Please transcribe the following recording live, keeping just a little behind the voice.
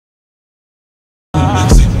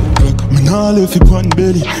Now left it on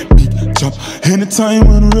belly, big chop. Anytime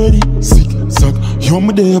when ready, sick suck. Yo,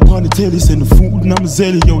 my day upon the telly, send the food and I'm a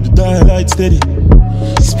zelly. Yo, the dial steady.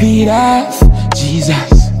 Speed off,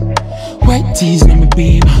 Jesus. White tees, let me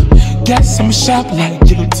be. Gas, I'm sharp like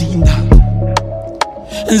guillotine.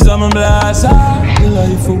 And I'm a blaster. The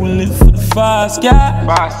life I will live for the fast, yeah.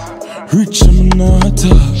 Fast. Rich, I'm not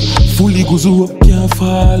tough. Fully goes up, can't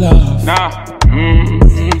fall off. Nah.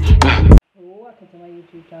 Welcome to my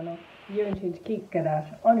YouTube channel. You're in tune to Skippa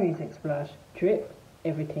Najeeriii on Music Splash. Drip,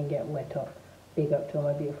 everything get wet up. Big up to all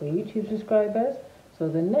my beautiful YouTube subscribers. So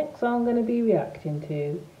the next song I'm going to be reacting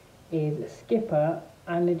to is Skippa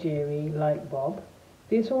Najeeriii Light Bob.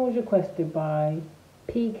 This one was requested by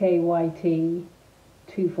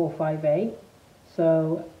PKYT2458.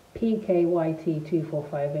 So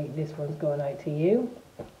PKYT2458, this one's going out to you.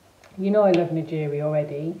 You know I love Najeeriii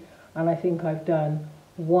already, and I think I've done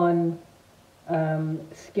one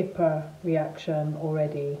Skippa reaction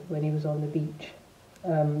already when he was on the beach.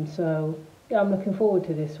 So yeah, I'm looking forward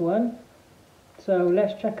to this one. So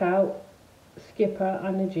let's check out Skippa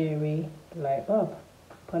Najeeriii Light Bob.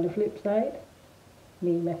 On the flip side,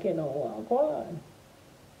 me making a one.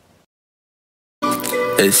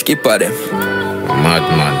 Hey, Skippa them.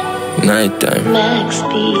 Madman. Nighttime. Max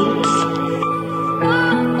Beats.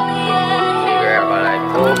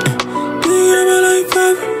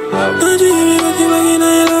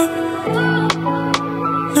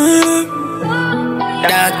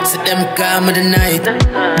 Dogs them calm of the night.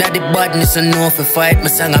 That the badness I know for fight. My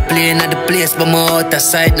song I playing at the place, but my out of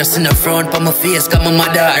sight. No see no front, but my face got my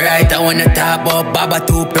mother right. I wanna talk about Baba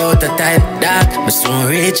 2 prototype. Dog, me soon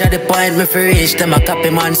reach at the point me for reach. Them a copy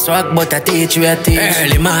man swag, but I teach you a teach.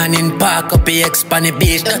 Early morning park up the X on the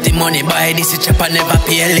beach. Dirty money buy this, chopper never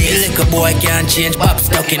pay lease. Little boy can't change, pop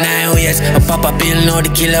stuck in 9 ways. A pop a pill, know the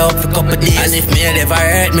killer up for couple days. And if me ever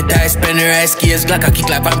hurt me, tie spend the rice case. Glock a kick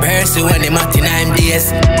like Van Persie when they at 9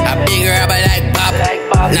 days. A big rubber like Bob.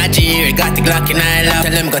 Najeeriii got the Glock in I love.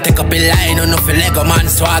 Tell them go take up a line on off a Lego man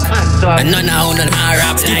swag. And none of them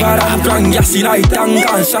rap like Bob. Strong gas in I tank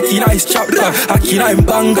and shot in I strap. Aki in I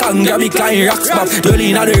bang and grab it climb rocks back.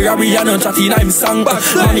 Dwelling at the robbery and on chat in I song back.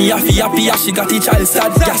 Mommy happy as she got the child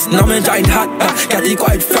sad. Gas now me giant hot. Got it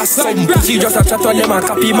quite fast. Some pussy just a chat on them and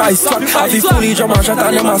copy my swag. Have it fully drum and shot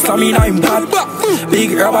on them and slam in I'm bad.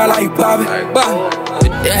 Big rubber like Bob.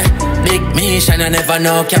 Yeah. Big mission, I never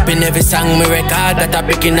know. Capping every song me record. That a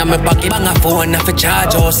breaking on my pocket. Bang a phone off a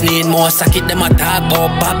charge. House need more socket. Them a talk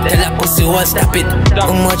about pop. Tell a pussy won't stop it. How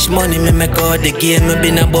much money me make out the game? Me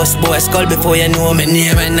been a boss boy skull before you know me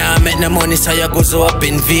name. And now I make no money so you go so up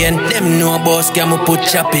in vain. Them know boss can me put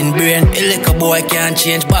chop in brain. A little boy can't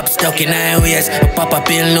change. Bob stuck in 9 ways. A pop a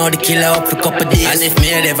pill know the killer up for couple days. And if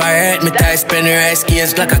me ever hurt me tie spend the rice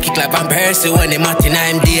case. Glock a kick like Van Persie when they at 9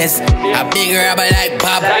 days. A big rubber like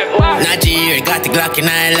Bob. Najeeriii got the Glock in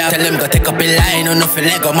I love. Tell them go take up a line on off a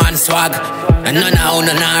Lego man swag. And none of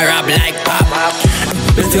them rap like Pop.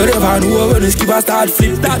 Bet you never know when the Skippa start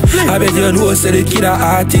flip that. I bet you know say the kid a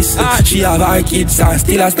artist. She have her kids and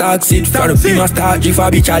still a start sit. From the film a start drift a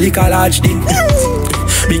bitch a lick a large dick.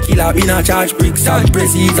 Big killer been a charge bricks and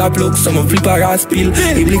press is a plug. Some flip a ras spill.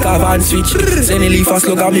 He blick a van switch. Send a leaf a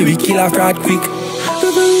slug and me we kill a fraud quick.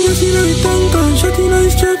 The bang just in a tank and shot in a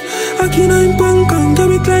strap. Aki in a bank and grab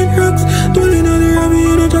it like rocks. Dwelling on the robbery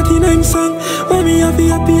and a chat in a song. Mommy happy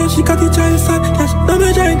as she got the child sad. That's now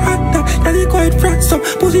me giant hot. That is quite frat. Some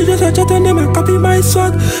pussy just a chat and them a copy my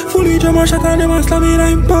swag. Fully drum and shot and them a slam in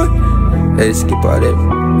a pot. Hey Skippa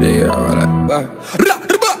them. They are all like bah.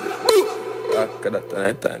 That's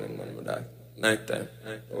nighttime man. Nighttime.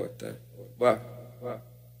 Overtime. Bah.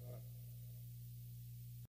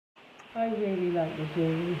 I really like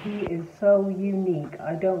Najeeriii. He is so unique.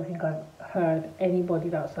 I don't think I've heard anybody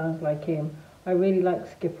that sounds like him. I really like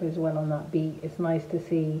Skippa as well on that beat. It's nice to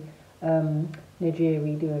see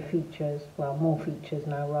Najeeriii doing features, well, more features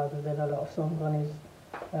now rather than a lot of songs on his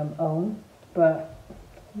own. But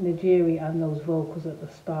Najeeriii and those vocals at the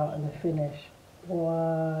start and the finish,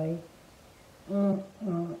 why?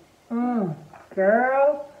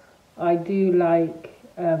 Girl, I do like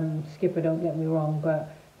Skippa, don't get me wrong, but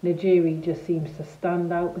Najeeriii just seems to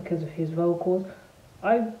stand out because of his vocals.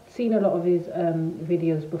 I've seen a lot of his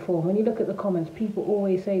videos before. When you look at the comments, people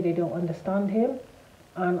always say they don't understand him,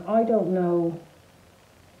 and I don't know,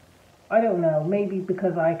 maybe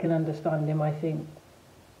because I can understand him.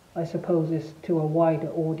 I suppose it's to a wider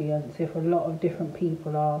audience. If a lot of different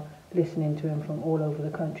people are listening to him from all over the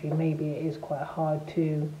country, maybe it is quite hard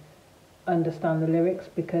to understand the lyrics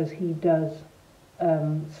because he does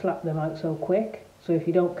slap them out so quick. So if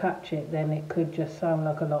you don't catch it, then it could just sound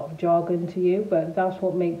like a lot of jargon to you. But that's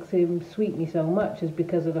what makes him sweet me so much, is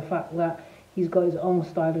because of the fact that he's got his own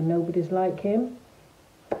style and nobody's like him.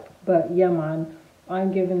 But yeah, man,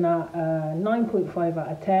 I'm giving that a 9.5 out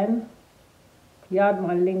of 10.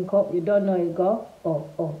 Yardman link up, you don't know it go.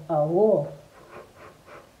 Oh.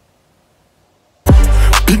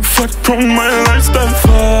 Big fat crown, my lifestyle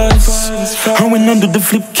fast. I went under the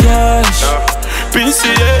flip cash.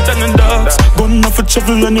 PCH and the dogs. Gone off a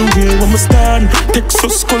travel anywhere when I stand.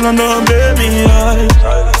 Texas call on the baby eye.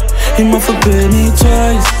 He might pay me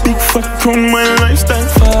twice. Big fat crown, my lifestyle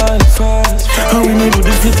fast. I went under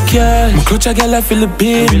the flip cash. My clutch, I got like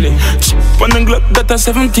Philippine. Chip on the Glock that I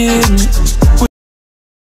 17.